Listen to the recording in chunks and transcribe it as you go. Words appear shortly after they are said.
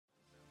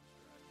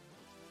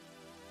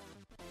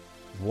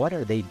what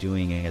are they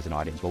doing as an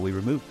audience? Well, we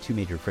removed two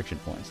major friction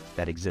points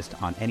that exist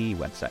on any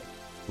website.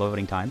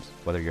 Loading times,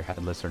 whether you're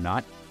headless or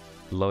not,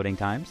 loading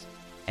times.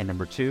 And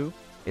number two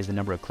is the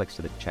number of clicks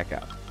to the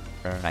checkout,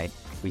 right?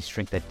 We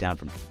shrink that down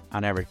from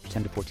on average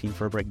 10 to 14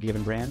 for a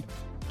given brand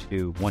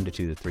to 1 to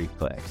 2 to 3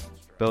 clicks.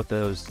 Both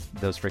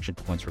those friction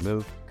points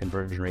removed,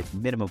 conversion rates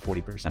minimum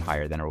 40%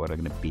 higher than what are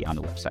going to be on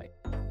the website.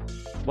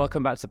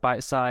 Welcome back to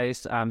Bite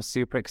Size. I'm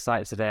super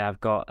excited today.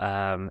 I've got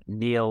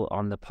Neil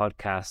on the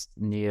podcast.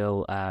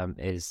 Neil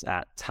is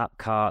at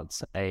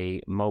Tapcart,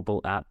 a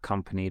mobile app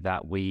company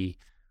that we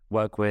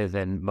work with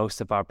and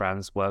most of our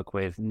brands work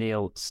with.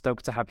 Neil,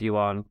 stoked to have you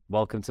on.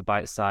 Welcome to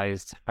Bite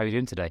Size. How are you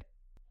doing today?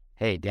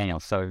 Hey, Daniel,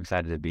 so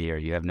excited to be here.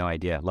 You have no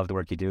idea. Love the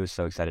work you do.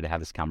 So excited to have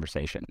this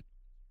conversation.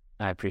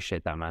 I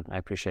appreciate that, man. I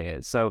appreciate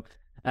it. So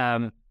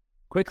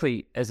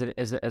quickly, as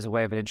a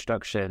way of an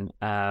introduction,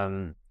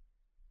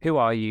 who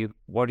are you?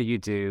 What do you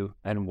do?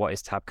 And what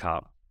is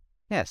Tapcart?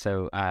 Yeah,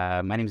 so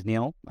my name is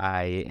Neil.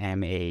 I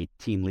am a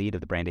team lead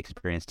of the brand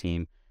experience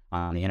team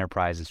on the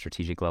enterprise and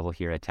strategic level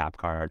here at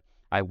Tapcart.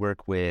 I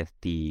work with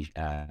the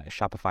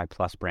Shopify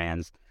Plus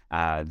brands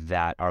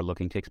that are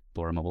looking to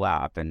explore a mobile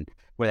app. And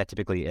where that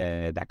typically,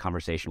 that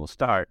conversation will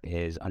start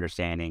is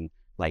understanding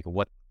like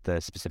what the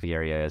specific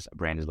areas a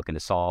brand is looking to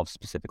solve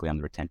specifically on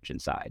the retention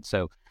side.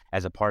 So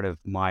as a part of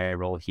my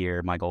role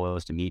here, my goal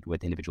is to meet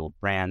with individual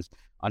brands,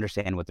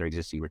 understand what their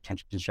existing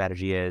retention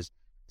strategy is,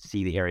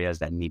 see the areas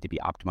that need to be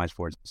optimized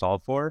for and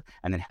solved for,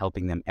 and then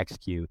helping them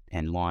execute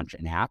and launch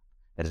an app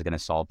that is going to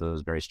solve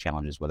those various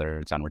challenges, whether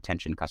it's on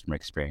retention, customer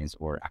experience,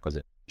 or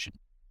acquisition.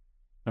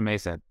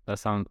 Amazing.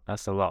 That's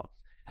a lot.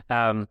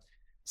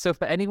 So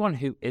for anyone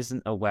who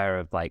isn't aware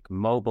of like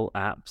mobile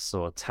apps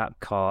or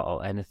Tapcart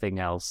or anything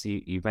else,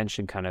 you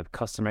mentioned kind of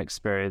customer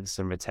experience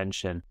and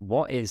retention.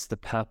 What is the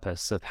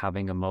purpose of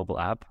having a mobile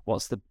app?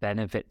 What's the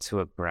benefit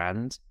to a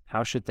brand?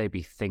 How should they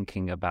be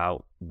thinking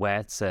about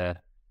where to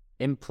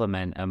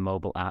implement a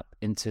mobile app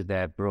into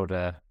their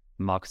broader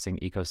marketing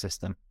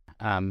ecosystem?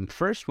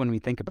 First, when we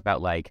think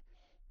about like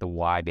the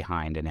why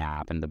behind an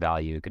app and the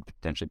value it could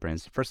potentially bring,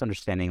 first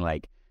understanding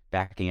like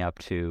backing up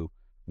to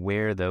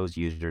where those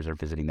users are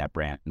visiting that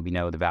brand. And we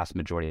know the vast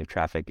majority of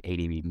traffic,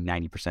 80,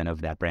 90%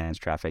 of that brand's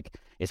traffic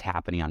is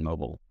happening on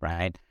mobile,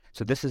 right?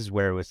 So this is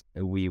where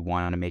we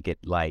want to make it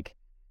like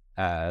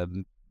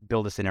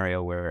build a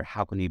scenario where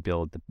how can we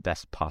build the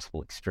best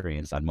possible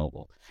experience on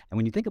mobile? And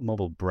when you think of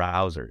mobile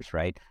browsers,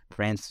 right,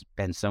 brands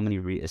spend so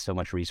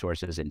much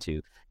resources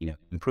into,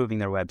 improving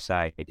their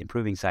website,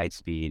 improving site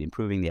speed,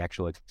 improving the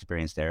actual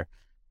experience there.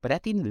 But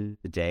at the end of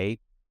the day,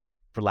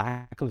 for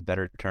lack of a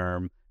better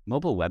term,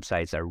 mobile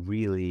websites are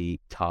really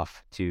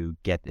tough to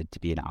get it to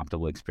be an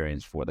optimal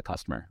experience for the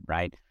customer,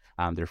 right?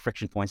 There are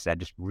friction points that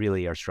just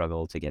really are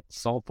struggle to get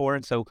solved for.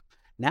 And so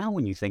now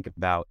when you think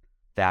about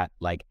that,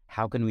 like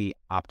how can we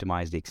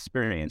optimize the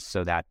experience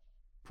so that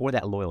for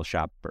that loyal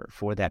shopper,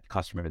 for that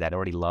customer that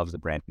already loves the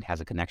brand and has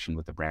a connection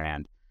with the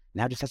brand,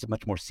 now just has a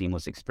much more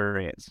seamless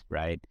experience,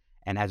 right?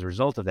 And as a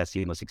result of that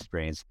seamless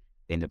experience,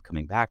 they end up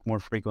coming back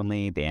more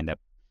frequently. They end up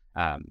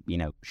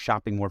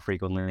shopping more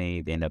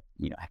frequently. They end up,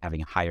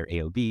 having higher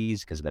AOVs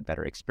because of that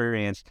better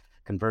experience.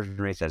 Conversion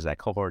rates as that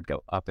cohort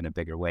go up in a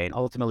bigger way. And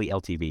ultimately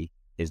LTV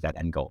is that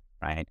end goal,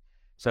 right?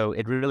 So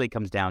it really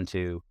comes down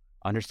to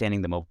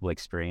understanding the mobile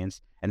experience.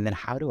 And then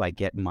how do I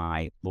get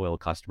my loyal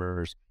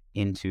customers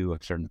into a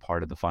certain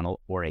part of the funnel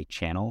or a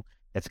channel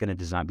that's going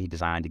to be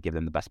designed to give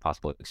them the best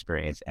possible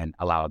experience and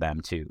allow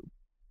them to,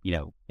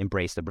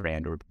 embrace the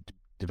brand or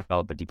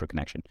develop a deeper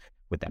connection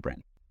with that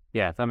brand.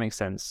 Yeah, that makes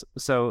sense.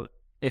 So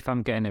if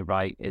I'm getting it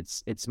right,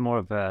 it's more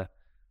of a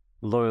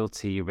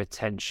loyalty,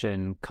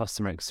 retention,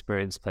 customer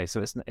experience play.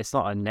 So it's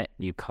not a net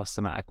new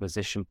customer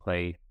acquisition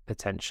play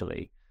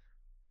potentially.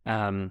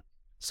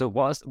 So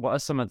what are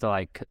some of the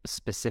like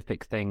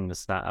specific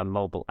things that a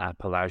mobile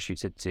app allows you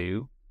to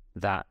do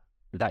that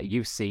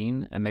you've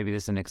seen, and maybe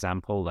there's an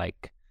example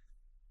like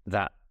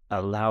that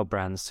allow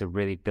brands to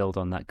really build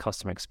on that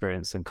customer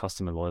experience and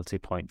customer loyalty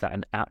point that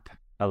an app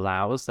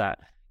allows? That,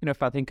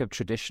 if I think of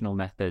traditional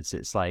methods,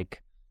 it's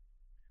like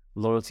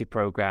loyalty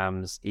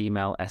programs,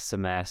 email,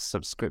 SMS,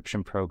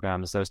 subscription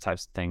programs, those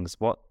types of things.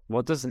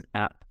 What does an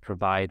app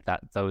provide that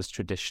those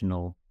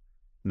traditional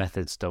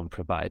methods don't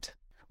provide?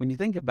 When you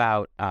think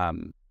about,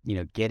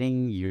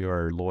 getting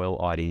your loyal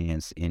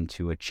audience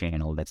into a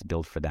channel that's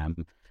built for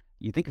them,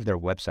 you think of their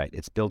website.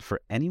 It's built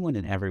for anyone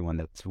and everyone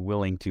that's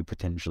willing to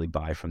potentially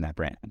buy from that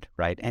brand,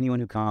 right?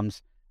 Anyone who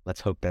comes, let's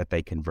hope that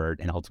they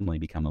convert and ultimately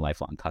become a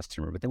lifelong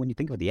customer. But then when you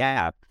think of the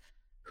app,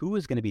 who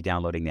is going to be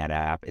downloading that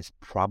app? It's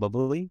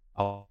probably,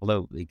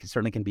 although it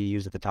certainly can be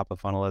used at the top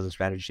of funnel as a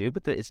strategy,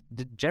 but it's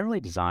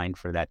generally designed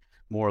for that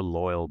more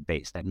loyal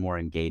base, that more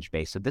engaged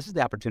base. So this is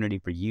the opportunity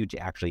for you to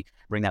actually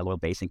bring that loyal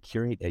base and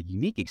curate a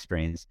unique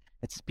experience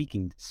that's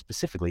speaking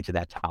specifically to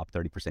that top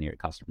 30% of your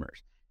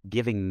customers,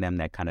 giving them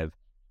that kind of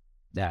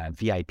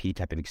VIP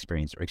type of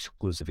experience or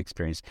exclusive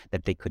experience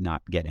that they could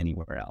not get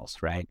anywhere else,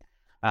 right?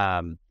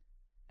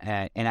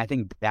 And I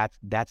think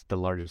that's the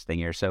largest thing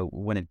here. So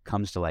when it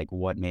comes to like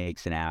what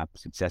makes an app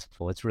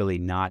successful, it's really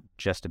not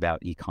just about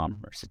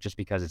e-commerce. Just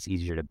because it's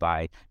easier to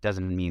buy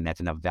doesn't mean that's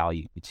enough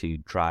value to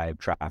drive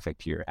traffic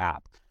to your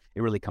app.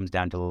 It really comes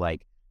down to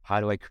like, how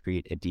do I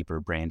create a deeper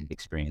brand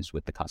experience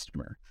with the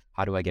customer?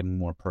 How do I get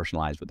more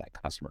personalized with that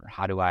customer?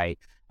 How do I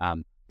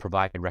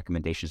provide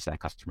recommendations to that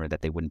customer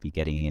that they wouldn't be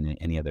getting in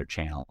any other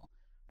channel?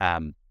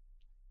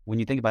 When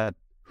you think about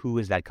who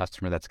is that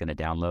customer that's going to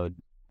download,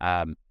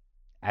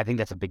 I think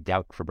that's a big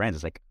doubt for brands.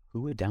 It's like,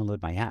 who would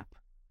download my app?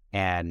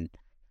 And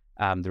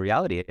the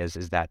reality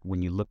is that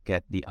when you look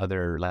at the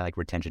other like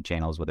retention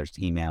channels, whether it's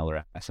email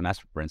or SMS,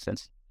 for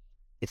instance,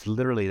 it's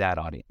literally that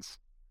audience.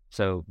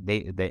 So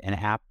an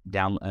app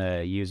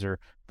user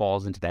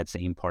falls into that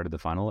same part of the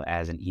funnel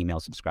as an email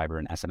subscriber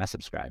and SMS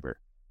subscriber.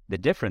 The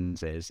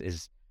difference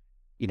is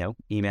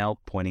email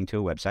pointing to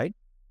a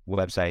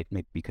website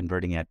may be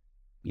converting at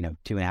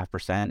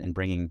 2.5% and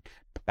bringing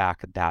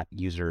back that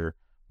user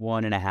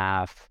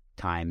 1.5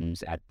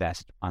 times at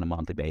best on a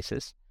monthly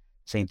basis.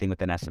 Same thing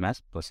with an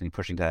SMS, pushing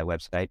to that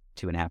website,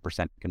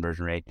 2.5%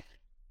 conversion rate,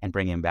 and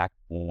bringing them back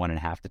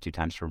 1.5 to 2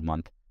 times per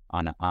month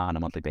on a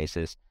monthly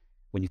basis.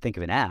 When you think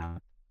of an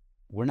app,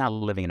 we're not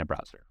living in a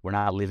browser. We're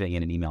not living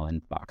in an email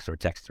inbox or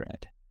text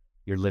thread.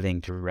 You're living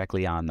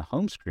directly on the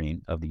home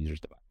screen of the user's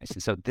device.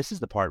 And so this is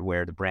the part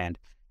where the brand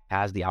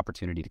has the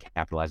opportunity to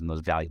capitalize on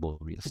those valuable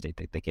real estate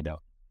that they could own,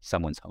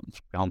 someone's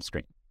home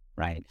screen,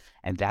 right?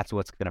 And that's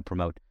what's going to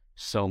promote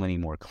so many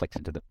more clicks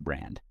into the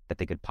brand that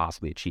they could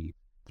possibly achieve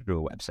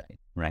through a website,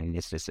 right? And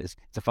it's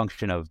a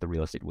function of the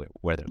real estate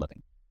where they're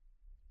living.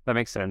 That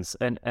makes sense.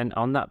 And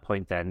on that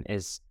point then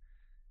is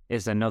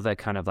another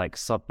kind of like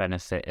sub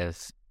benefit of,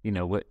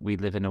 we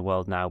live in a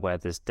world now where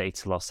there's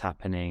data loss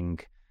happening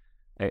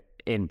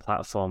in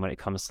platform when it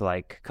comes to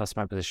like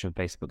customer acquisition,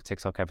 Facebook,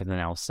 TikTok, everything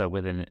else. So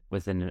within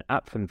an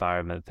app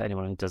environment, for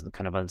anyone who doesn't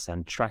kind of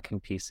understand tracking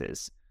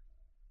pieces,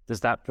 does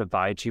that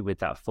provide you with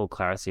that full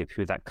clarity of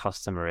who that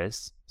customer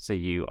is, so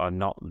you are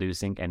not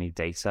losing any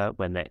data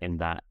when they're in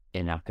that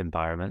in-app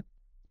environment?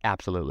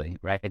 Absolutely,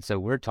 right? And so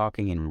we're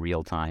talking in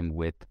real time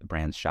with the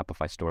brand's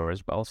Shopify store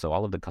as well. So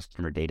all of the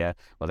customer data,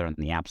 whether on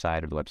the app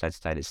side or the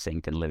website side, is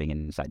synced and living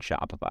inside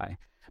Shopify.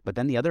 But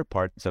then the other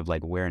parts of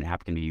like where an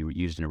app can be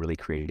used in a really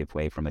creative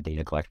way from a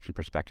data collection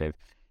perspective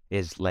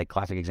is like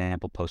classic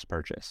example,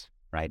 post-purchase,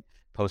 right?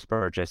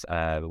 Post-purchase,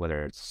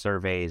 whether it's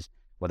surveys,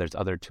 whether it's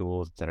other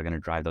tools that are going to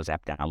drive those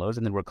app downloads,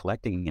 and then we're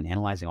collecting and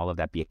analyzing all of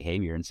that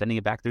behavior and sending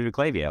it back through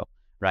Klaviyo,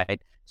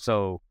 right?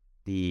 So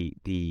the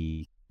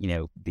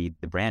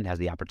brand has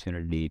the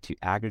opportunity to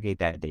aggregate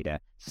that data,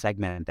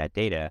 segment that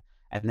data,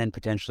 and then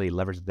potentially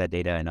leverage that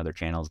data in other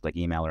channels like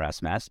email or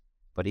SMS.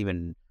 But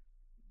even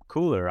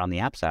cooler on the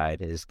app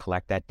side is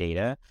collect that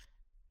data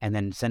and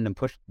then send them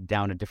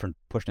down a different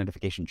push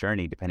notification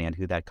journey depending on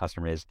who that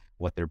customer is,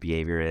 what their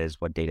behavior is,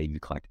 what data you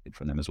collected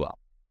from them as well.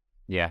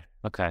 Yeah.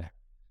 Okay.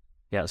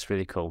 Yeah, that's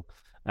really cool.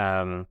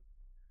 A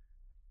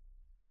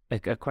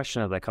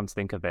question as I come to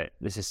think of it,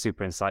 this is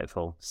super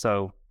insightful.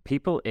 So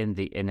people in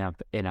the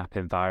in-app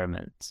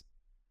environment,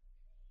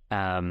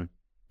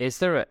 is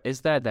there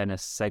then a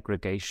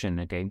segregation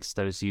against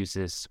those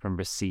users from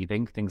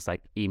receiving things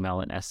like email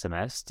and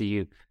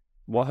SMS?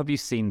 What have you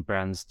seen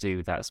brands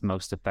do that's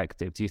most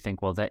effective? Do you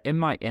think, well, they're in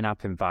my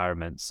in-app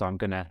environment, so I'm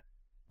going to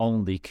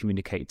only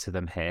communicate to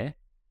them here?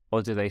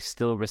 Or do they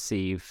still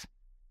receive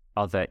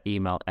other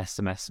email,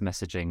 SMS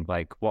messaging?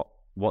 Like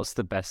what's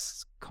the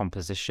best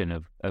composition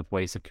of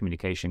ways of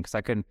communication? Because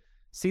I can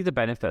see the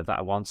benefit of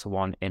that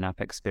one-to-one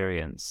in-app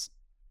experience,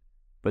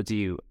 but do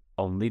you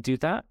only do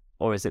that?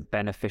 Or is it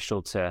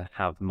beneficial to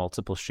have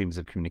multiple streams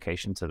of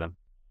communication to them?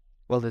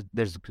 Well,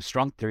 there's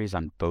strong theories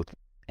on both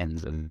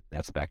ends of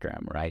that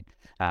spectrum, right?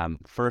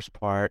 First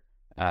part,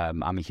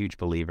 I'm a huge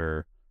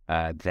believer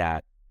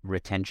that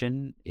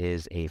retention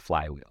is a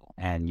flywheel,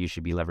 and you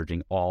should be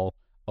leveraging all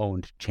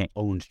owned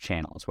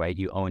channels, right?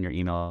 You own your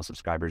email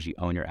subscribers, you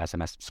own your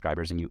SMS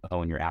subscribers, and you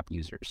own your app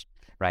users,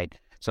 right?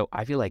 So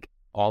I feel like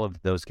all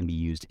of those can be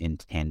used in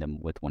tandem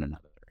with one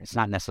another. It's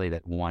not necessarily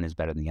that one is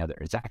better than the other.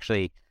 It's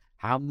actually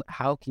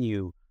how can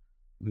you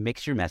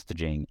mix your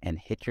messaging and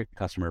hit your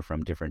customer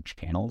from different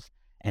channels,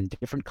 and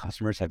different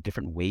customers have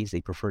different ways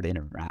they prefer to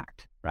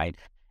interact, right?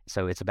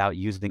 So it's about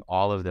using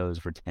all of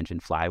those retention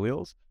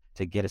flywheels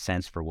to get a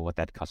sense for what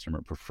that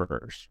customer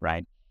prefers,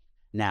 right?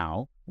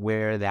 Now,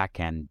 where that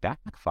can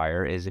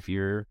backfire is if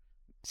you're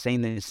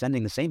sending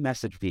the same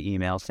message via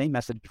email, same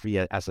message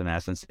via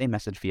SMS, and same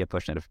message via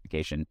push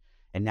notification,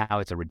 and now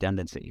it's a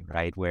redundancy,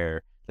 right?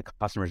 Where the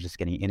customer is just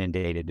getting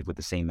inundated with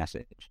the same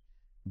message.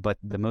 But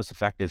the most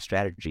effective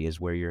strategy is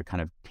where you're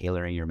kind of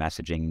tailoring your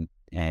messaging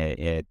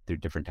through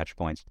different touch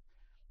points.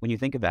 When you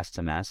think of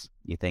SMS,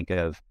 you think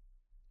of,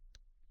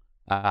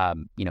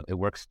 it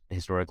works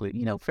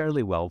historically,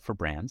 fairly well for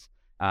brands.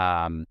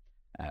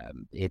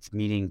 It's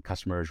meeting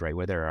customers right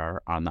where they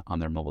are on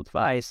their mobile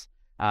device.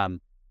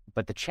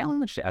 But the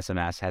challenge to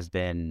SMS has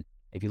been,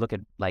 if you look at,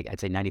 like, I'd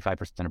say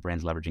 95% of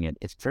brands leveraging it,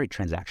 it's very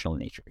transactional in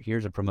nature.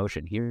 Here's a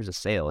promotion, here's a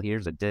sale,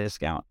 here's a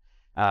discount.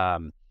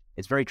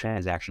 It's very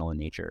transactional in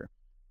nature.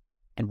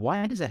 And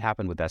why does it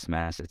happen with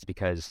SMS? It's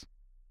because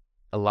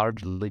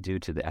largely due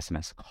to the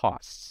SMS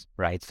costs,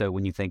 right? So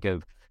when you think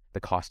of the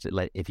cost,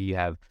 if you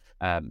have,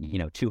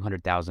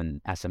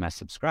 200,000 SMS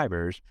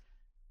subscribers,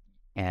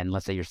 and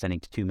let's say you're sending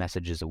 2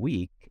 messages a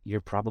week,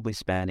 you're probably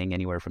spending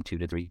anywhere from 2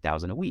 to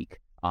 3,000 a week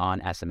on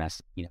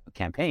SMS,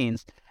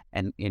 campaigns,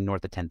 and in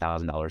north of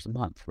 $10,000 a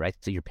month, right?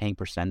 So you're paying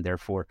per send.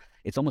 Therefore,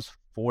 it's almost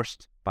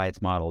forced by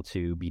its model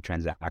to be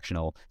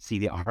transactional, see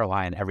the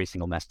ROI on every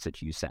single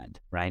message you send,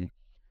 right?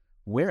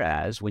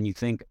 Whereas when you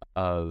think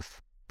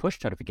of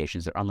push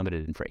notifications, they're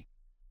unlimited and free,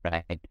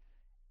 right?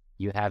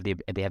 They have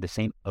the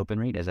same open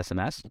rate as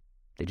SMS.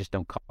 They just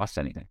don't cost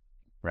anything,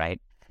 right,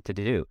 to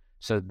do.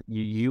 So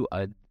you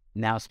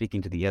now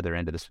speaking to the other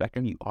end of the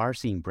spectrum, you are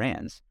seeing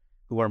brands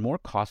who are more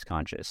cost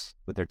conscious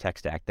with their tech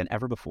stack than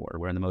ever before.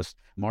 We're in the most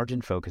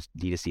margin focused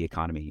D2C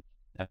economy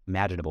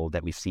imaginable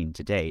that we've seen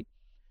to date.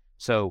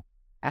 So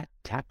at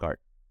Tapcart,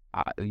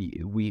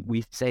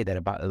 we say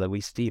that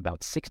we see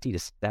about 60 to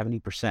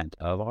 70%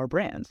 of our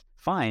brands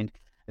find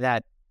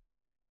that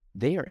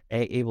they are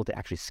able to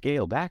actually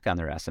scale back on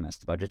their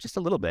SMS budget just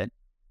a little bit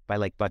by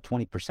like about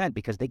 20%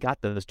 because they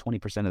got those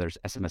 20% of their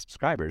SMS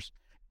subscribers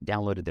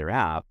downloaded their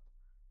app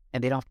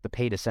and they don't have to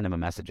pay to send them a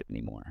message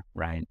anymore,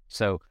 right?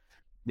 So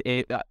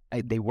they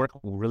work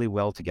really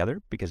well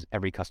together because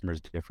every customer is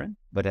different.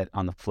 But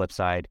on the flip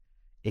side,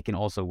 it can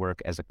also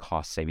work as a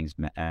cost savings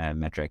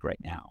metric right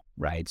now,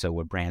 right? So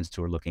with brands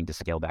who are looking to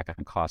scale back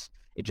on costs,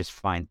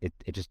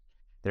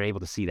 they're able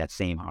to see that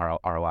same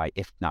ROI,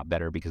 if not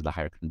better, because of the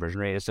higher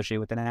conversion rate associated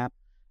with an app,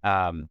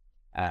 and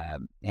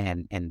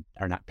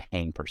are not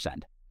paying per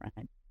send,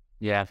 right?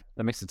 Yeah,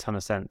 that makes a ton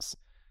of sense.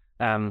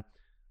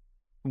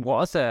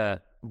 What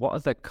are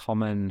the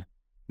common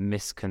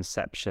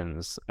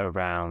misconceptions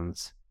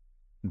around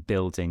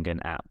building an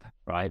app,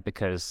 right?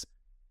 Because,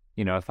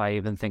 if I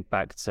even think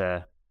back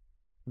to,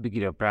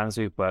 brands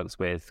we've worked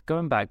with,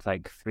 going back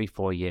like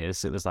 3-4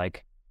 years, it was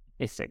like,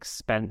 it's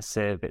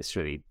expensive, it's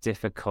really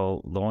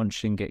difficult,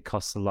 launching it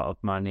costs a lot of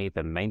money,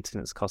 the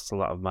maintenance costs a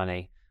lot of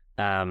money.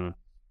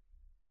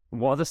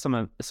 What are some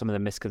of the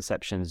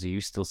misconceptions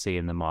you still see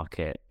in the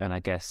market? And I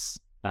guess,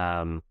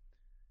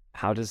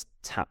 how does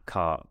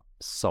Tapcart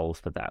solve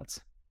for that?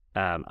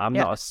 I'm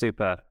not a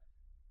super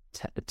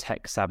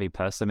tech savvy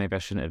person, maybe I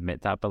shouldn't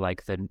admit that, but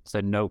like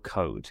the no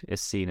code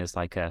is seen as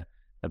like a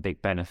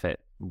big benefit.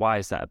 Why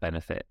is that a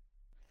benefit?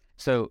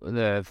 So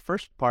the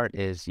first part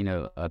is,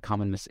 a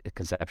common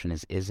misconception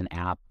is an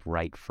app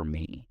right for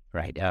me,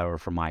 right, or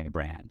for my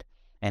brand?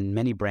 And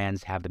many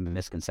brands have the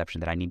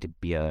misconception that they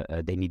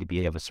need to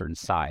be of a certain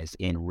size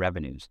in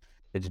revenues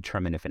to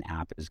determine if an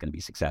app is going to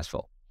be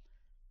successful.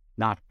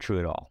 Not true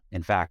at all.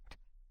 In fact,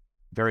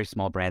 very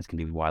small brands can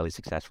be wildly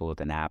successful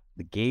with an app.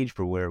 The gauge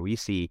for where we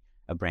see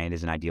a brand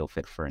is an ideal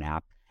fit for an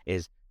app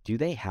is, do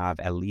they have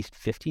at least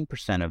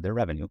 15% of their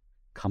revenue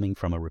coming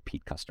from a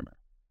repeat customer?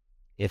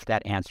 If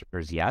that answer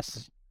is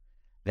yes,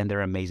 then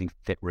they're an amazing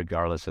fit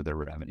regardless of their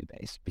revenue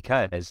base,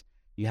 because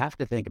you have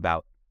to think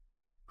about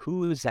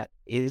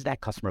is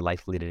that customer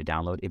likely to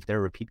download? If they're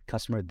a repeat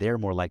customer, they're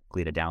more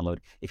likely to download.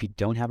 If you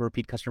don't have a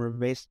repeat customer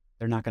base,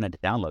 they're not going to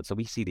download. So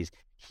we see these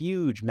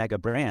huge mega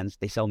brands,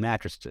 they sell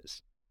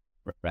mattresses,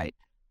 right?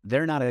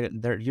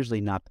 They're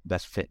usually not the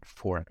best fit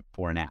for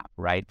an app,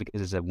 right?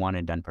 Because it's a one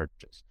and done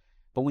purchase.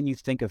 But when you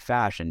think of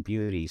fashion,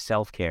 beauty,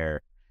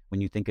 self-care, when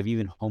you think of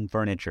even home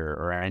furniture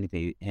or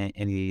any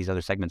of these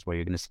other segments where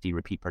you're going to see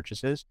repeat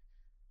purchases,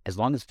 as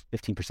long as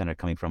 15% are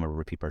coming from a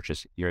repeat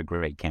purchase, you're a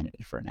great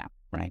candidate for an app,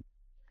 right?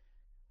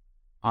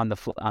 On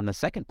the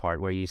second part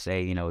where you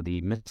say,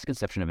 the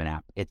misconception of an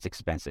app, it's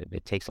expensive.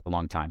 It takes a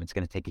long time. It's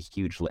going to take a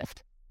huge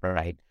lift,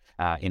 right?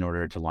 In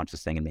order to launch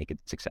this thing and make it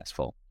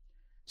successful.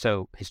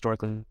 So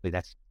historically,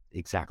 that's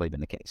exactly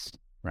been the case,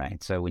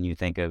 right? So when you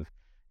think of,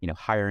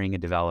 hiring a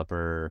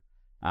developer,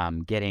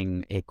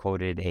 getting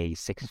quoted a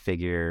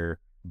 6-figure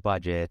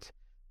budget,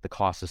 the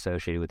costs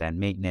associated with that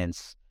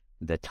maintenance,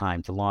 the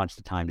time to launch,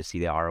 the time to see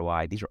the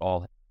ROI, these are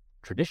all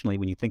traditionally,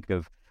 when you think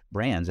of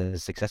brands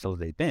as successful as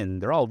they've been,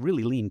 they're all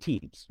really lean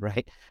teams,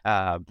 right?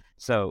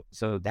 So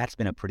that's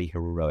been a pretty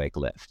heroic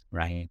lift,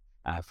 right,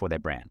 for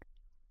that brand.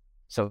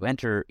 So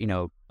enter,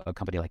 a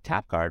company like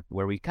Tapcart,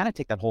 where we kind of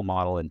take that whole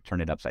model and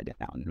turn it upside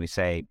down. And we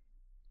say,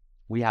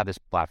 we have this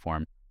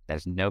platform that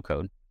has no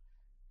code.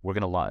 We're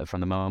going to,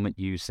 from the moment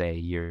you say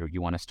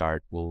you want to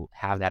start, we'll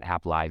have that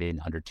app live in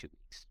under 2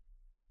 weeks,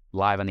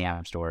 live on the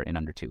App Store in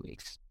under 2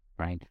 weeks,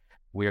 right?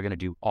 We're going to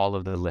do all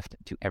of the lift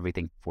to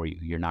everything for you.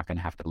 You're not going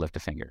to have to lift a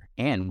finger.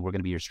 And we're going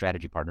to be your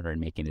strategy partner in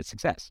making it a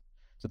success.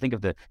 So think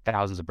of the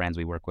thousands of brands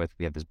we work with.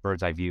 We have this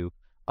bird's eye view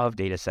of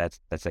data sets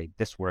that say,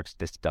 this works,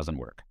 this doesn't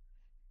work.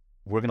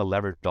 We're going to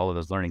leverage all of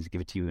those learnings and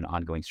give it to you in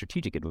ongoing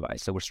strategic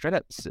advice. So we're set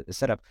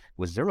up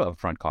with zero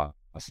upfront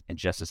costs and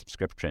just a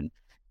subscription.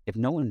 If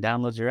no one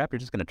downloads your app, you're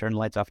just going to turn the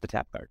lights off the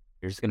Tapcart.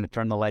 You're just going to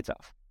turn the lights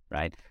off,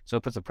 right? So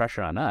it puts the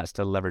pressure on us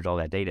to leverage all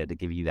that data to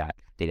give you that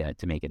data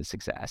to make it a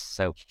success.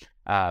 So,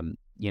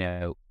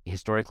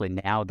 historically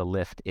now the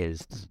lift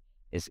is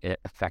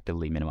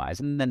effectively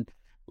minimized. And then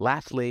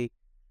lastly,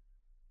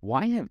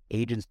 why have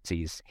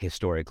agencies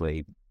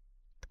historically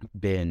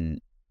been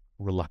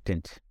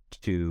reluctant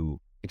to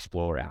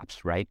explore apps,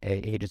 right?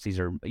 Agencies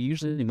are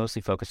usually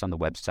mostly focused on the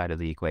web side of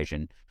the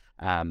equation.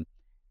 Um,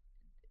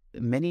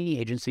 Many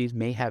agencies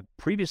may have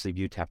previously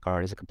viewed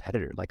TapCard as a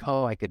competitor, like,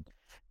 oh, I could,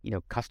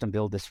 custom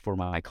build this for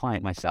my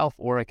client myself,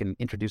 or I can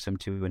introduce them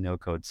to a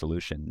no-code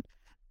solution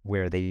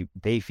where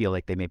they feel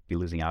like they may be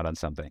losing out on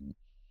something.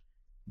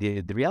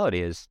 The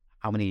reality is,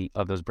 how many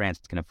of those brands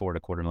can afford a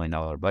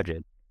 $250,000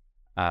 budget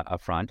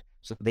upfront?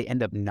 So they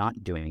end up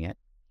not doing it,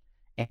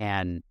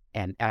 and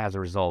as a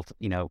result,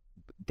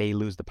 they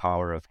lose the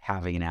power of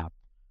having an app.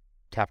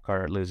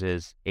 TapCart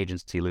loses,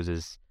 agency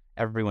loses,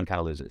 everyone kind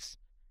of loses.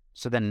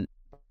 So then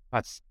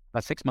about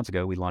 6 months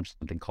ago, we launched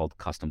something called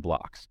Custom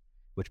Blocks,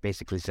 which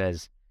basically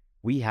says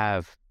we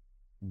have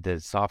the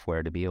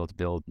software to be able to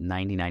build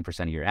 99%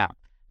 of your app.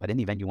 But in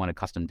the event you want to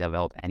custom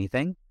develop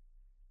anything,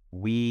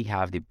 we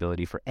have the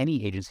ability for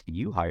any agency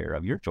you hire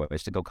of your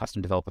choice to go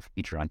custom develop a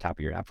feature on top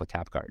of your app with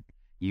TapCard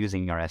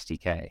using our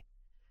SDK.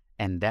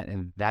 And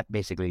that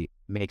basically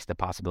makes the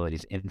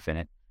possibilities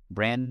infinite.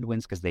 Brand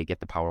wins because they get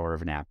the power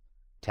of an app.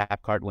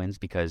 TapCard wins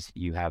because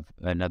you have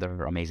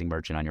another amazing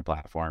merchant on your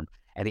platform.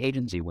 And the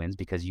agency wins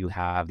because you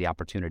have the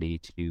opportunity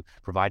to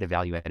provide a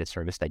value-added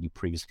service that you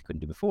previously couldn't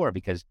do before,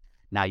 because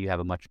now you have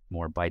a much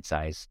more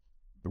bite-sized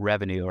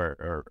revenue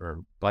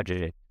or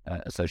budget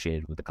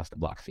associated with the custom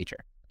block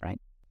feature,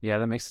 right? Yeah,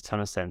 that makes a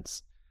ton of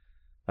sense.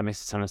 I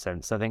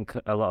think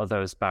a lot of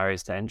those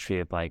barriers to entry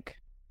are like,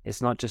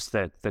 it's not just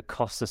the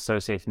costs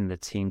associated in the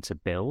team to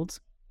build.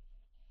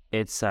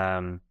 It's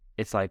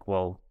like,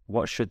 well,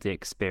 what should the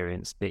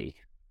experience be?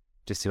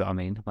 Do you see what I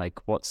mean? Like,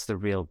 what's the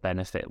real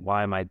benefit?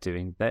 Why am I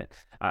doing that?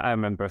 I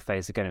remember a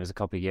phase, again, it was a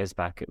couple of years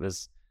back. It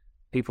was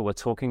people were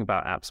talking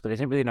about apps, but they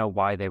didn't really know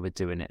why they were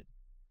doing it.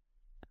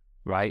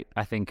 Right.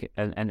 I think,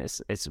 and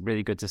it's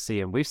really good to see.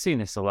 And we've seen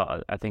this a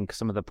lot. I think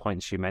some of the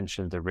points you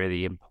mentioned are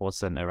really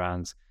important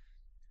around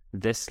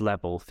this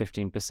level,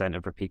 15%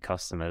 of repeat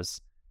customers,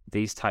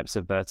 these types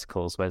of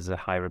verticals where there's a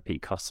high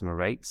repeat customer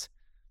rate.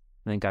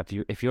 I think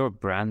if you're a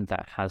brand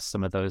that has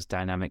some of those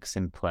dynamics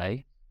in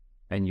play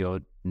and you're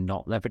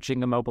not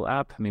leveraging a mobile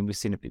app, I mean, we've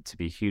seen it to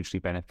be hugely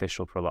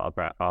beneficial for a lot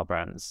of our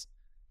brands,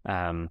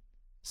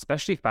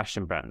 especially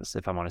fashion brands,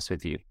 if I'm honest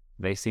with you.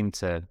 They seem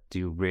to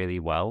do really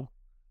well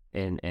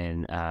in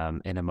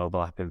a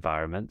mobile app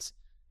environment.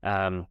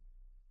 So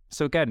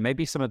again,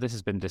 maybe some of this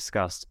has been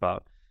discussed,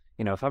 but,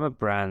 if I'm a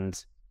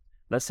brand,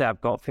 let's say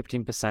I've got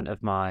 15%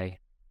 of my,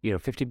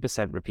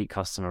 15% repeat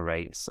customer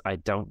rates. I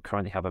don't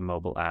currently have a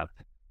mobile app.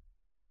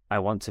 I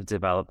want to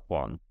develop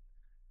one.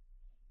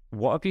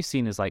 What have you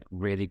seen as like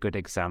really good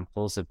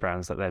examples of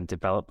brands that then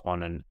develop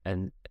one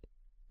and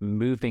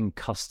moving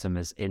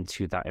customers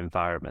into that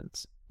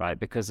environment, right?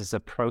 Because it's a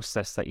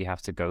process that you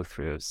have to go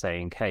through of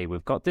saying, hey,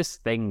 we've got this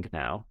thing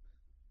now,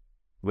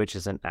 which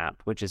is an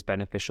app, which is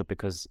beneficial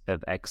because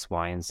of X,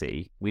 Y, and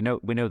Z. We know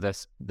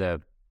this,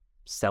 the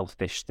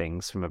selfish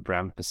things from a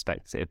brand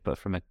perspective, but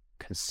from a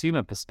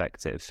consumer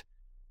perspective,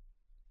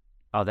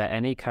 are there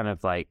any kind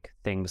of like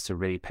things to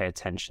really pay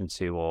attention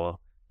to, or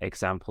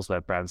examples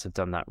where brands have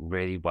done that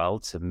really well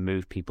to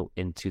move people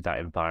into that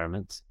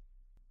environment?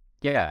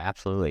 Yeah,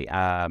 absolutely.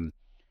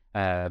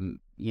 For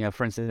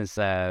instance,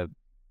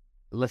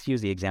 let's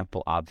use the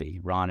example Obvi,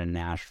 Ron and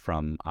Nash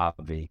from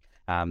Obvi.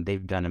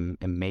 They've done an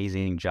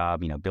amazing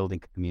job,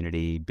 building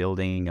community,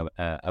 building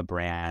a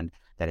brand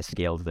that has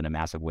scaled in a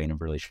massive way in a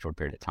really short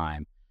period of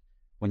time.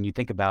 When you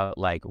think about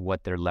like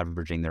what they're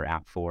leveraging their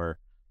app for,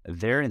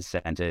 their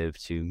incentive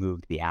to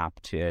move the app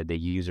to the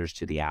users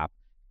to the app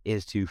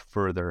is to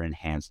further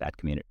enhance that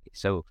community.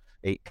 So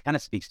it kind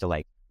of speaks to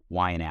like,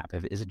 why an app?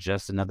 Is it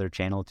just another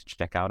channel to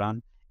check out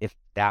on? If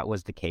that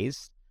was the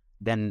case,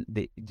 then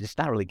it's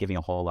not really giving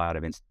a whole lot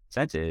of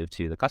incentive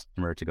to the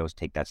customer to go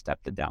take that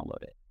step to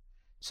download it.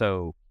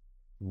 So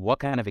what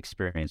kind of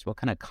experience, what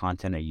kind of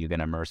content are you going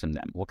to immerse in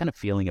them? What kind of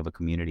feeling of a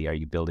community are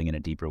you building in a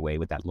deeper way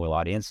with that loyal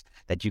audience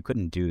that you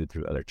couldn't do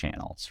through other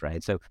channels,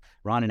 right? So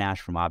Ron and Ash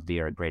from Obvi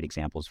are great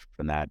examples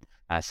from that.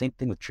 Same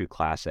thing with True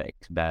Classic.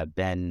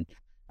 Ben,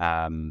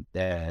 I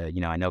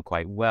know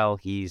quite well.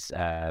 He's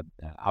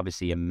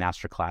obviously a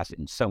masterclass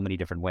in so many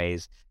different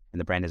ways,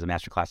 and the brand is a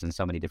masterclass in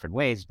so many different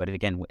ways. But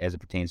again, as it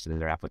pertains to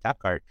their app with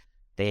TapCart,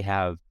 they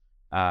have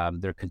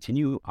they're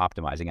continue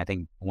optimizing. I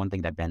think one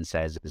thing that Ben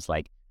says is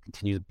like,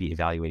 continue to be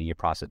evaluating your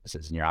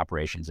processes and your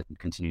operations and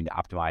continue to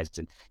optimize.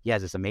 And he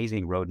has this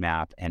amazing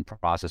roadmap and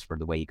process for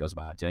the way he goes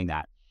about doing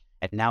that.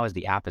 And now as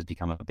the app has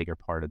become a bigger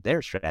part of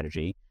their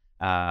strategy,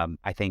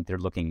 I think they're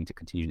looking to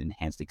continue to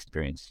enhance the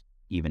experience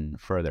even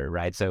further,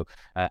 right? So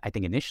I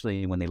think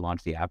initially when they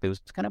launched the app, it was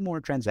kind of more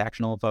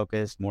transactional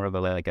focused, more of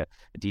a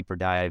deeper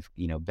dive,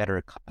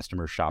 better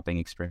customer shopping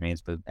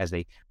experience. But as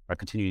they are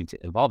continuing to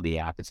evolve the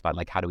app, it's about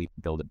like, how do we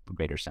build a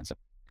greater sense of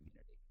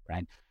community,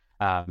 right?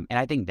 And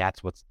I think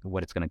that's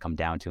what it's going to come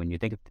down to. And you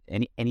think of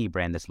any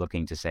brand that's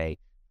looking to say,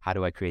 how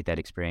do I create that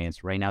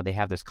experience? Right now, they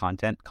have this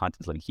content's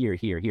like here,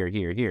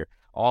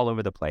 all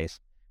over the place.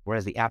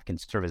 Whereas the app can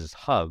serve as this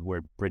hub where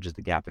it bridges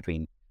the gap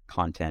between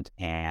content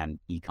and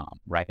e-com,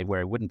 right?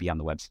 Where it wouldn't be on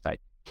the website,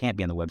 can't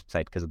be on the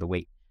website because of the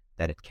weight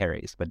that it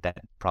carries, but that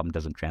problem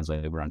doesn't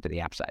translate over onto the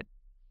app side.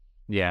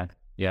 Yeah,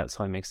 that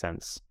totally makes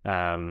sense.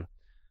 Yeah,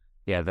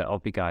 the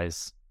Obby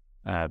guys,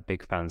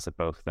 big fans of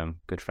both of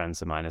them, good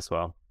friends of mine as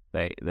well.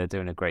 They're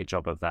doing a great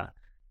job of that.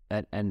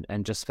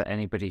 And just for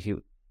anybody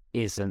who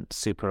isn't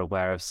super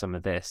aware of some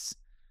of this,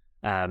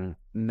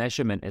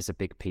 measurement is a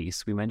big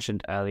piece. We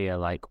mentioned earlier,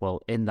 like,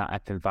 well, in that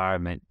app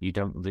environment, you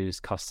don't lose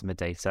customer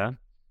data.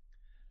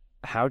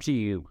 How do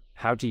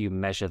you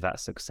measure that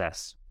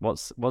success?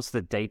 What's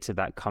the data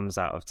that comes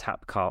out of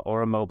Tapcart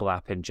or a mobile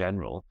app in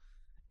general?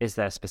 Is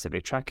there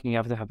specific tracking you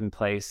have to have in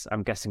place?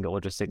 I'm guessing it all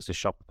just syncs with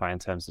Shopify in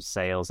terms of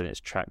sales and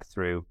it's tracked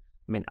through.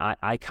 I mean,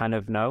 I kind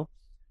of know,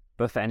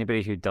 but for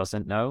anybody who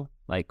doesn't know,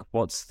 like,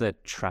 what's the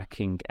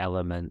tracking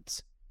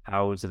element?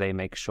 How do they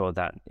make sure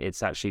that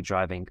it's actually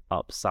driving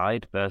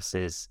upside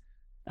versus,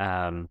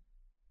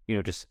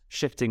 just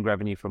shifting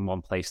revenue from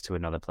one place to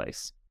another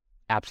place?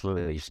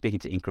 Absolutely. You're speaking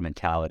to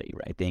incrementality,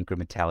 right? The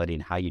incrementality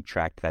and how you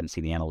track that and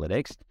see the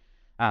analytics.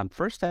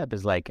 First step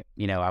is like,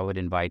 I would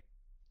invite,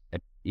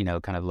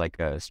 kind of like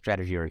a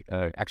strategy or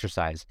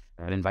exercise.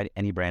 I'd invite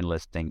any brand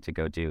listing to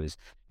go do is,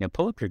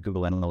 pull up your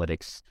Google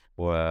Analytics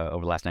or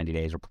over the last 90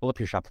 days, or pull up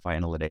your Shopify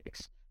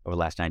Analytics over the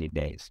last 90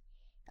 days.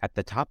 At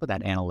the top of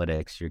that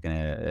analytics, you're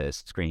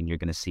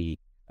going to see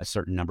a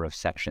certain number of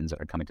sessions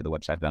that are coming to the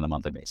website on a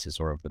monthly basis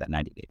or over that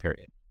 90-day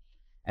period.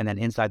 And then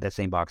inside that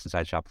same box,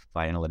 inside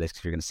Shopify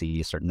Analytics, you're going to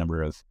see a certain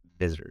number of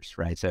visitors,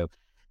 right? So,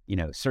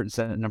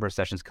 certain number of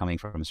sessions coming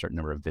from a certain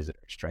number of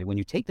visitors, right? When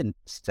you take the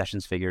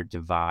sessions figure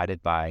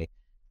divided by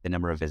the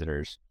number of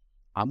visitors,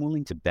 I'm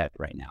willing to bet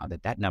right now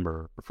that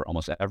number for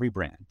almost every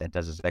brand that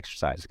does this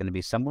exercise is going to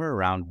be somewhere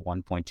around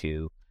 1.2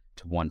 to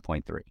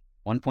 1.3.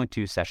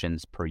 1.2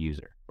 sessions per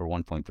user, or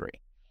 1.3.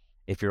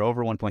 If you're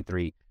over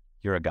 1.3,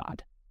 you're a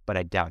god, but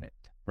I doubt it,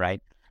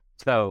 right?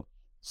 So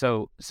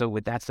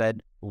with that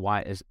said,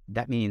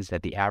 that means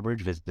that the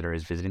average visitor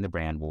is visiting the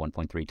brand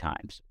 1.3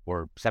 times,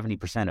 or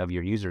 70% of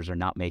your users are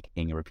not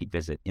making a repeat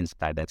visit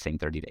inside that same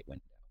 30-day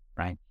window,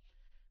 right?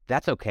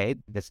 That's okay.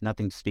 That's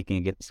nothing speaking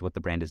against what the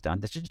brand has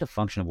done. That's just a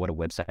function of what a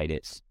website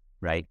is,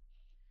 right?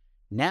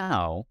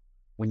 Now,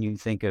 when you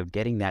think of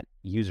getting that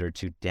user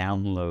to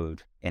download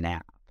an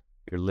app,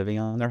 you're living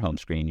on their home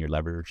screen, you're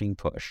leveraging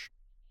push.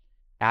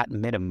 At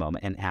minimum,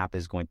 an app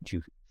is going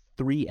to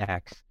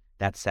 3x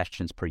that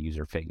sessions per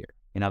user figure.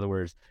 In other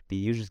words, the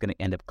user is going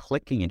to end up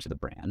clicking into the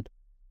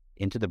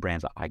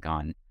brand's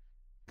icon,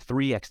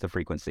 3x the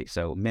frequency.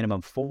 So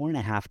minimum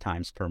 4.5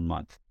 times per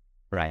month,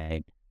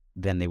 right,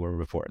 than they were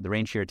before. The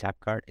range here at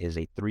Tapcart is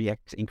a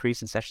 3x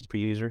increase in sessions per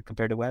user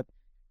compared to web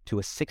to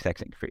a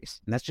 6x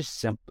increase. And that's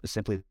just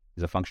simply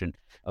as a function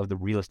of the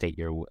real estate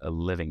you're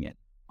living in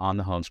on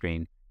the home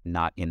screen,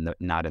 not in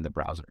the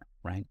browser,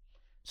 right?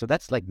 So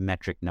that's like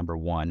metric number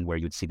one, where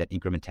you would see that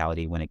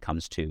incrementality when it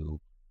comes to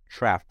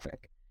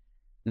traffic.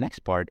 The next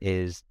part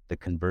is the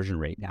conversion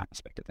rate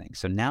aspect of things.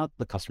 So now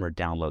the customer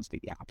downloads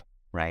the app,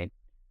 right?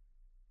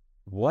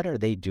 What are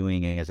they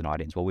doing as an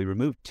audience? Well, we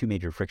removed two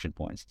major friction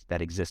points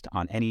that exist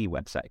on any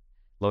website.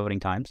 Loading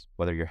times,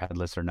 whether you're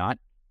headless or not,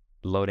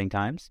 loading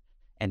times.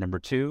 And number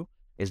two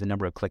is the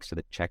number of clicks to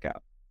the checkout,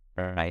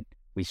 right?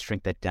 We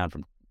shrink that down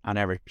from, on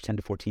average, 10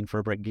 to 14 for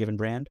a given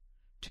brand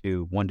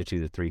to 1 to 2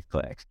 to 3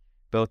 clicks.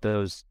 Both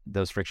those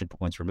friction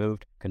points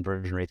removed,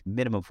 conversion rates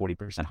minimum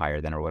 40%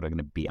 higher than what are going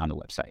to be on the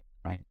website,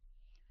 right?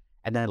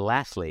 And then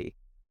lastly,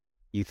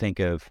 you think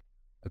of,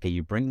 okay,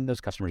 you bring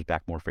those customers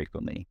back more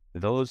frequently.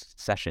 Those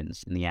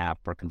sessions in the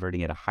app are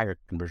converting at a higher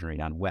conversion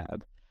rate on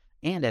web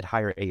and at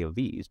higher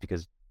AOVs,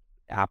 because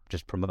app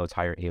just promotes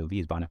higher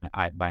AOVs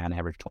by on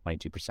average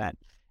 22%.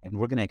 And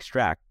we're going to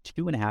extract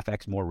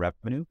 2.5x more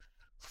revenue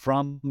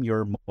from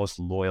your most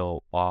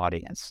loyal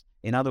audience.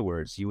 In other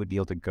words, you would be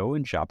able to go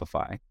in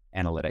Shopify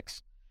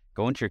Analytics,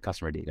 go into your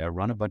customer data,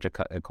 run a bunch of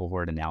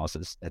cohort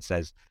analysis that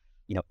says,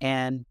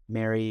 Anne,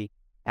 Mary,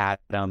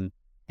 Adam,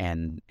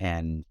 and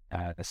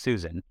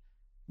Susan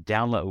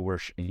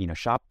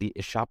shop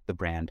the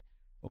brand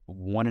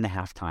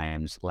 1.5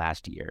 times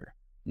last year.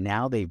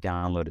 Now they've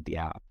downloaded the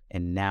app,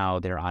 and now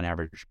they're on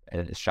average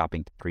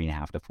shopping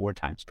 3.5 to 4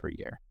 times per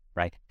year,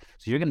 right?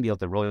 So you're going to be able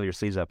to roll your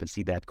sleeves up and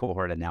see that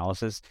cohort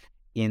analysis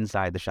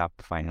inside the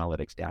Shopify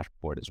Analytics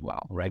dashboard as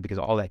well, right? Because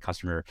all that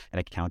customer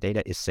and account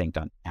data is synced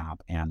on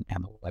app and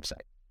the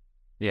website.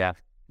 Yeah,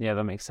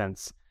 that makes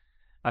sense.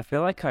 I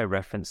feel like I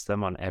reference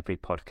them on every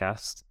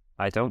podcast.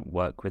 I don't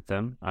work with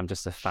them. I'm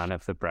just a fan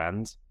of the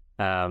brand.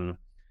 I'm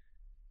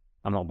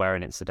not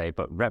wearing it today,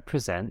 but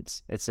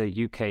Represent, it's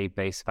a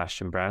UK-based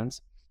fashion brand.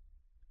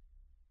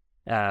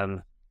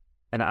 And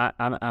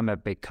I'm a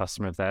big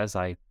customer of theirs.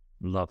 I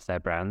love their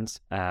brand.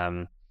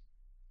 Their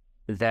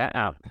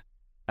app,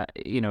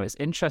 it's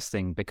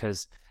interesting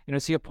because,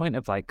 to your point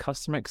of like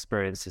customer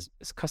experience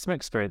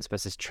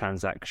versus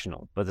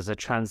transactional, but there's a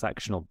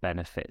transactional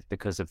benefit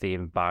because of the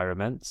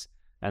environment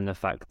and the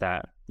fact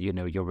that,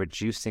 you're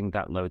reducing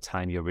that load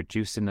time, you're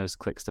reducing those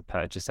clicks to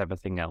purchase,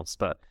 everything else.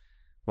 But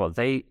what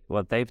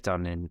they've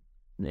done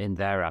in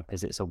their app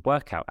is it's a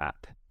workout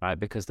app, right?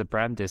 Because the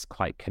brand is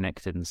quite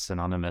connected and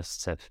synonymous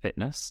to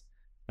fitness.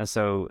 And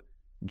so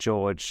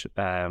George,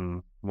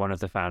 one of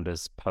the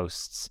founders,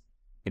 posts,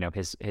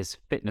 his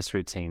fitness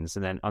routines,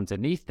 and then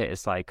underneath it,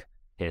 it's like,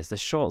 here's the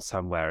shorts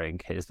I'm wearing,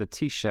 here's the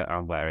t-shirt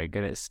I'm wearing,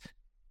 and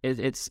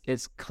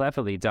it's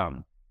cleverly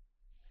done.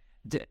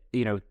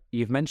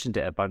 You've mentioned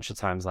it a bunch of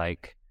times,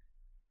 like,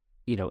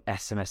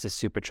 SMS is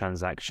super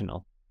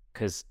transactional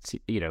because,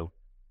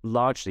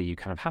 largely you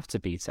kind of have to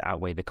be to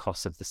outweigh the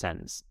cost of the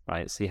sends,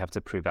 right? So you have to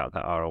prove out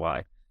that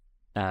ROI.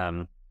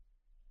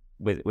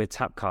 With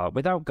Tapcar,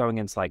 without going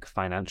into like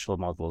financial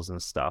models and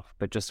stuff,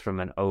 but just from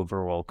an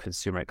overall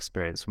consumer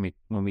experience,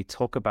 when we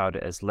talk about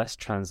it as less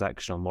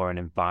transactional, more an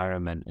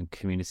environment and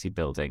community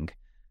building,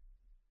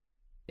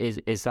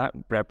 is that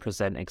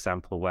Represent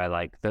example where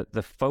like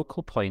the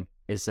focal point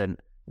isn't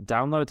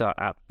download our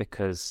app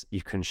because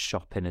you can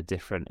shop in a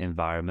different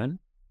environment.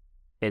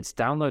 It's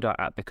download our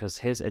app because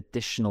here's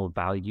additional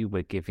value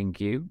we're giving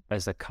you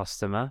as a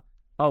customer.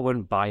 Oh,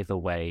 and by the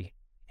way,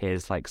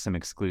 here's like some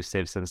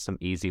exclusives and some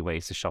easy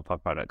ways to shop our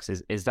products.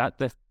 Is that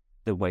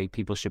the way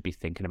people should be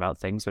thinking about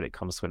things when it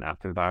comes to an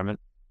app environment?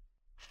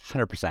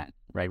 100%,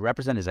 right?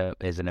 Represent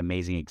is an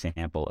amazing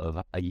example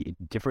of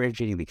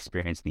differentiating the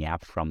experience in the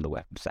app from the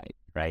website,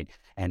 right?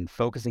 And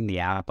focusing the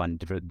app on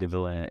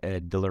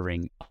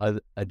delivering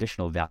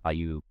additional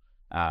value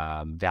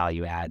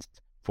adds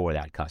for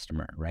that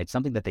customer, right?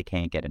 Something that they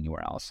can't get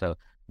anywhere else. So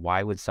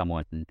why would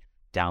someone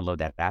download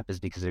that app? Is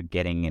because they're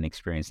getting an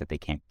experience that they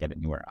can't get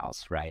anywhere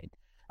else, right?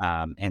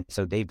 And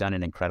so they've done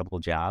an incredible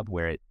job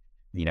where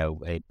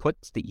it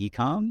puts the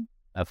e-com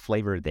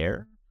flavor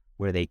there,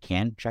 where they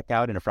can check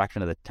out in a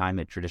fraction of the time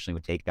it traditionally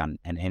would take on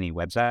any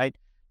website.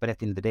 But at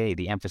the end of the day,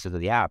 the emphasis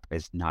of the app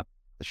is not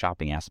the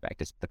shopping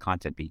aspect. It's the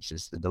content piece,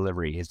 it's the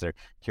delivery, it's their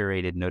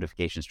curated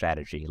notification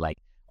strategy, like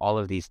all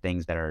of these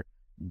things that are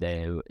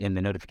in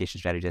the notification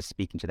strategy that's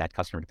speaking to that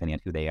customer depending on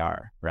who they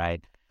are,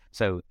 right?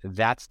 So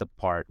that's the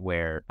part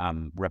where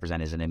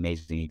Represent is an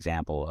amazing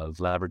example of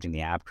leveraging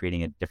the app,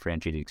 creating a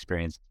differentiated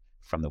experience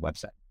from the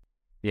website.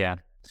 Yeah.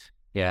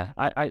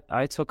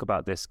 I talk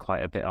about this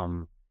quite a bit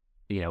on,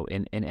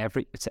 in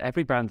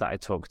every brand that I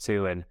talk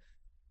to, and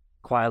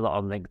quite a lot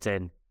on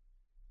LinkedIn,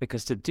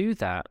 because to do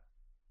that,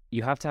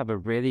 you have to have a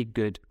really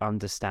good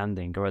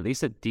understanding, or at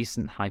least a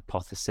decent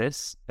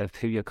hypothesis of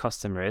who your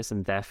customer is,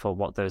 and therefore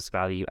what those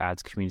value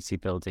adds, community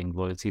building,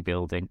 loyalty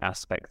building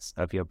aspects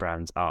of your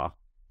brand are.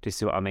 Do you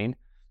see what I mean?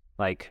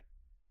 Like,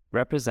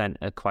 Represent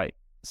are quite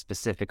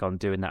specific on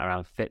doing that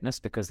around fitness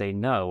because they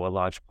know a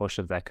large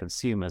portion of their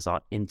consumers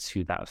are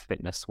into that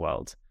fitness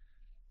world.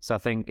 So I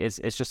think it's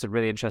just a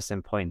really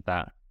interesting point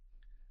that,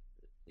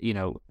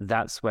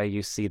 that's where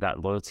you see that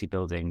loyalty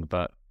building.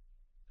 But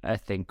I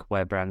think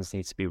where brands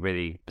need to be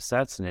really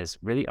certain is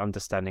really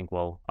understanding,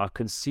 well, our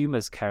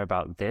consumers care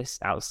about this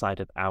outside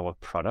of our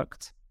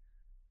product.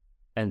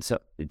 And so,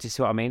 do you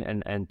see what I mean?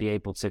 And be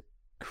able to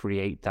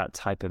create that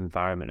type of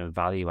environment and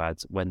value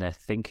adds when they're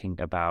thinking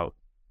about,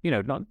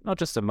 not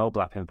just a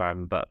mobile app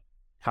environment, but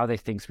how they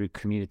think through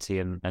community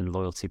and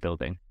loyalty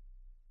building.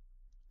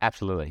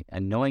 Absolutely.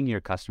 And knowing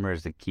your customer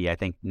is the key, I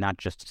think, not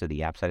just to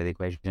the app side of the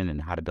equation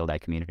and how to build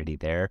that community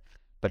there,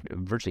 but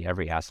virtually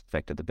every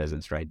aspect of the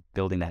business, right?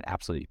 Building that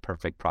absolutely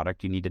perfect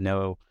product, you need to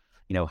know,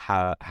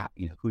 how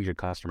who your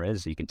customer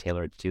is so you can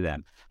tailor it to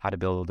them. How to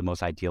build the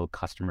most ideal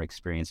customer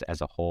experience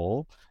as a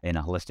whole in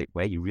a holistic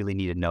way. You really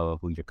need to know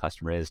who your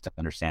customer is to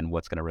understand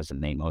what's going to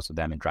resonate most with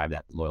them and drive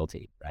that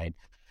loyalty, right?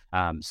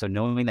 So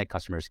knowing that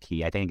customer is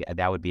key. I think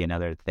that would be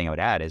another thing I would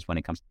add is when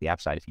it comes to the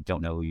app side, if you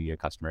don't know who your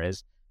customer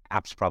is,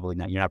 app's probably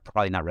not, you're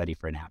probably not ready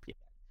for an app yet,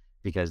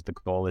 because the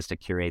goal is to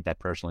curate that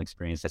personal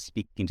experience that's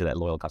speaking to that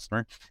loyal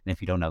customer. And if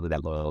you don't know who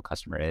that loyal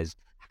customer is,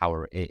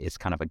 it's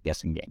kind of a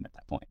guessing game at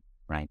that point,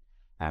 right?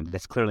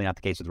 That's clearly not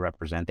the case with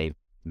Represent.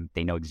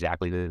 They know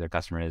exactly who their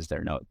customer is. They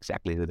know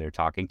exactly who they're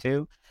talking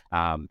to.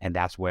 And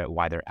that's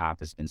why their app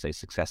has been so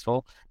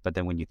successful. But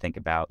then when you think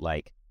about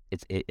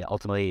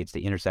ultimately it's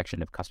the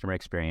intersection of customer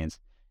experience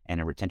and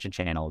a retention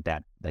channel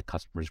that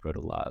customers grow to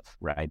love,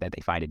 right? That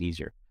they find it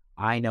easier.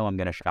 I know I'm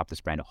going to shop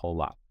this brand a whole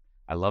lot.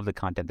 I love the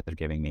content that they're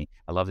giving me.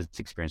 I love this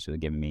experience that they're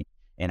giving me.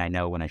 And I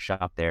know when I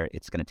shop there,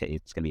 it's going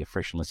to be a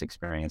frictionless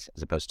experience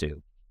as opposed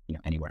to,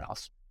 anywhere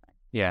else.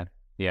 Yeah,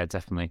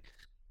 definitely.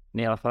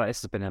 Neil, I feel like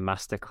this has been a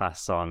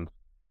masterclass on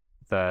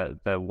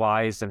the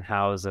whys and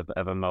hows of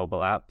a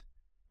mobile app.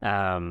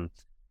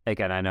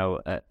 Again, I know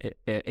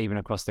even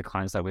across the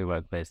clients that we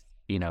work with,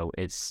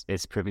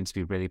 it's proving to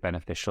be really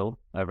beneficial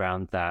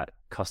around that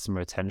customer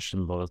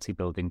retention, loyalty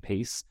building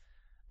piece.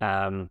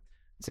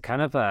 To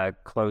kind of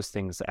close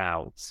things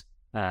out,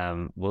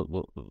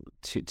 we'll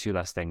two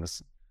last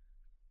things.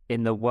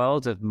 In the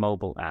world of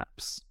mobile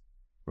apps,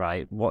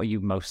 right, what are you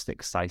most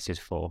excited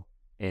for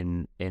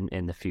in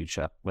the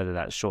future, whether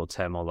that's short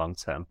term or long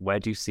term? Where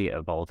do you see it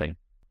evolving?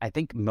 I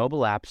think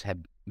mobile apps have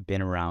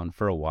been around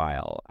for a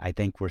while. I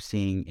think we're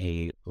seeing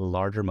a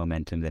larger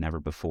momentum than ever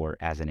before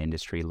as an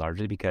industry,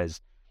 largely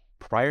because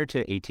prior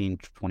to 18,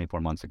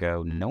 24 months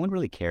ago, no one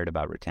really cared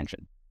about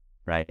retention,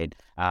 right?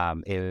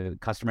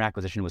 Customer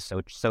acquisition was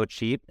so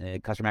cheap.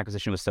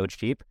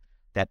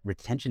 that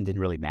retention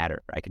didn't really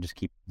matter. I could just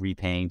keep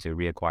repaying to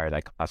reacquire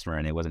that customer,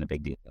 and it wasn't a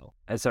big deal.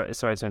 Sorry,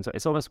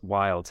 it's almost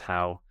wild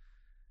how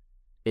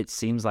it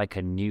seems like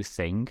a new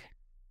thing.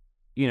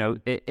 You know,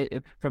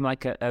 from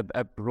like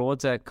a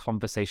broader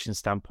conversation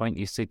standpoint,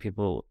 you see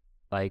people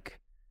like,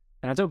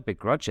 and I don't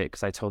begrudge it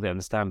because I totally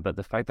understand, but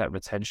the fact that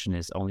retention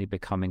is only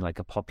becoming like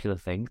a popular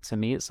thing, to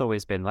me, it's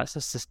always been, that's the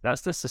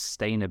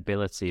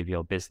sustainability of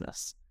your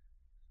business,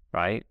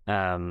 right?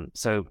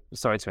 So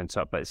sorry to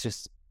interrupt, but it's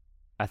just,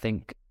 I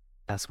think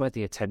that's where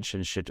the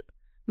attention should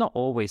not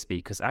always be,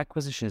 because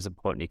acquisition is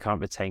important. You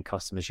can't retain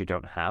customers you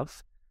don't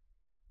have.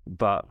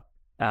 But,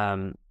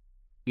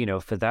 you know,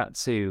 for that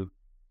to,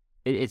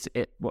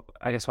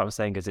 I guess what I'm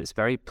saying is it's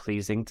very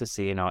pleasing to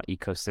see in our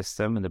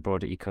ecosystem and the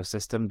broader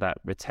ecosystem that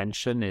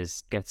retention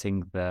is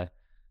getting the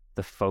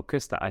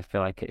focus that I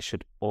feel like it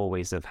should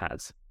always have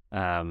had.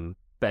 But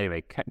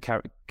anyway,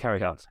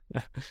 carry on.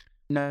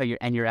 No,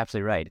 you're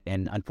absolutely right.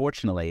 And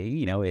unfortunately,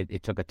 you know,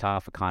 it took a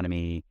tough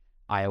economy,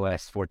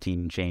 iOS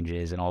 14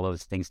 changes, and all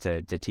those things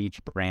to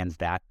teach brands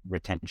that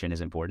retention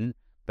is important.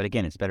 But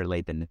again, it's better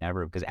late than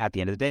never, because at the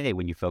end of the day,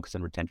 when you focus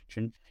on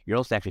retention, you're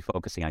also actually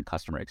focusing on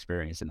customer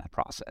experience in that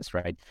process,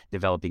 right?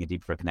 Developing a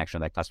deeper connection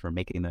with that customer,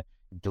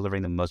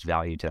 delivering the most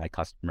value to that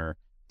customer,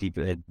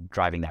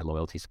 driving that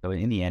loyalty. So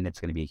in the end, it's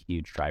going to be a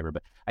huge driver.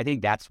 But I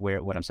think that's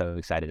what I'm so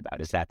excited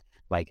about is that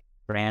like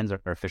brands are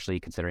officially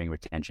considering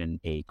retention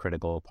a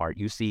critical part.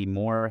 You see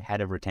more head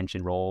of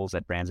retention roles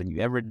at brands than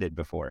you ever did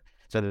before.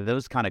 So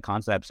those kind of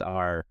concepts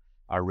are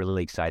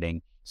really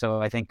exciting.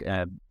 So I think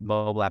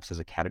mobile apps as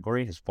a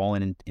category has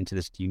fallen into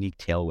this unique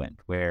tailwind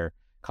where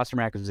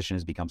customer acquisition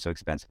has become so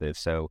expensive.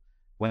 So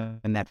when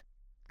that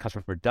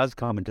customer does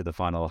come into the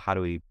funnel, how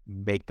do we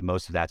make the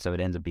most of that so it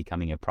ends up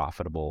becoming a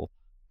profitable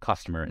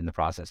customer in the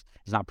process?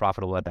 It's not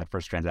profitable at that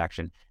first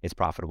transaction. It's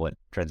profitable at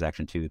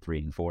transaction 2, 3,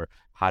 and 4.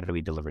 How do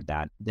we deliver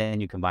that?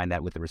 Then you combine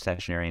that with the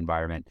recessionary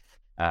environment.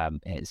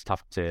 It's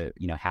tough to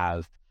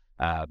have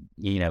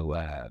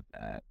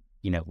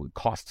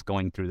costs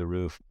going through the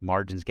roof,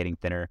 margins getting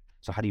thinner.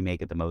 So how do you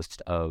make it the most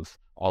of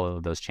all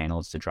of those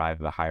channels to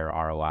drive a higher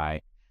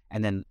ROI?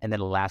 And then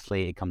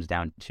lastly, it comes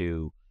down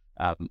to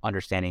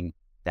understanding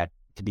that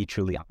to be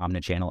truly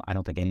omnichannel, I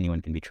don't think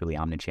anyone can be truly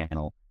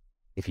omnichannel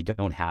if you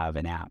don't have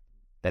an app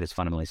that is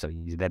fundamentally so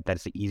easy.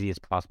 That's the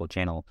easiest possible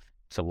channel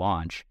to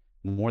launch,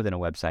 more than a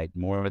website,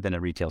 more than a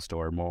retail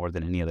store, more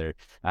than any other,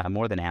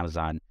 more than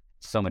Amazon.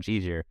 So much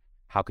easier.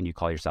 How can you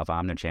call yourself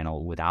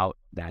omnichannel without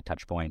that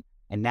touch point?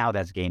 And now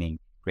that's gaining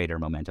greater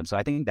momentum. So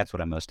I think that's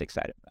what I'm most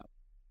excited about.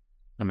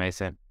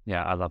 Amazing.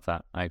 Yeah, I love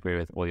that. I agree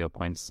with all your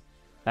points.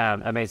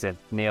 Amazing.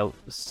 Neil,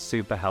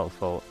 super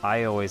helpful.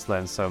 I always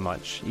learn so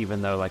much,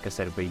 even though, like I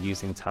said, we're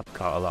using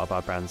Tapcart, a lot of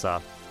our brands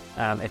are.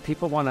 If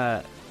people want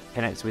to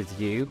connect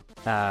with you,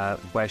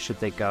 where should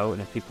they go?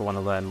 And if people want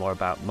to learn more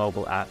about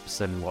mobile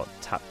apps and what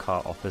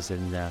Tapcart offers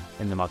in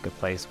the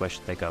marketplace, where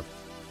should they go?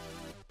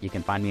 You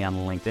can find me on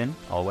LinkedIn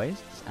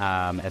always.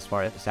 As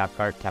far as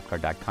Tapcart,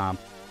 tapcart.com.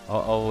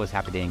 Always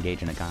happy to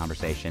engage in a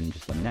conversation.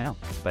 Just let me know.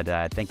 But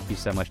thank you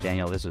so much,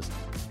 Daniel. This was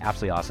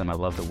absolutely awesome. I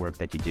love the work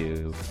that you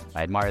do.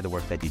 I admire the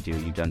work that you do.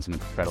 You've done some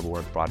incredible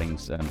work, brought in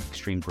some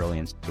extreme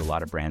brilliance to a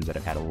lot of brands that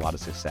have had a lot of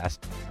success.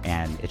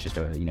 And it's just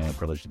a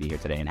privilege to be here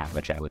today and have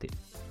a chat with you.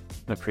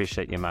 I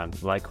appreciate you, man.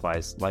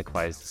 Likewise.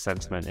 The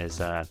sentiment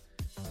is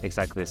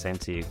exactly the same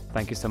to you.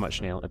 Thank you so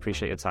much, Neil.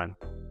 Appreciate your time.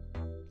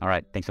 All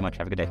right. Thanks so much.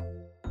 Have a good day.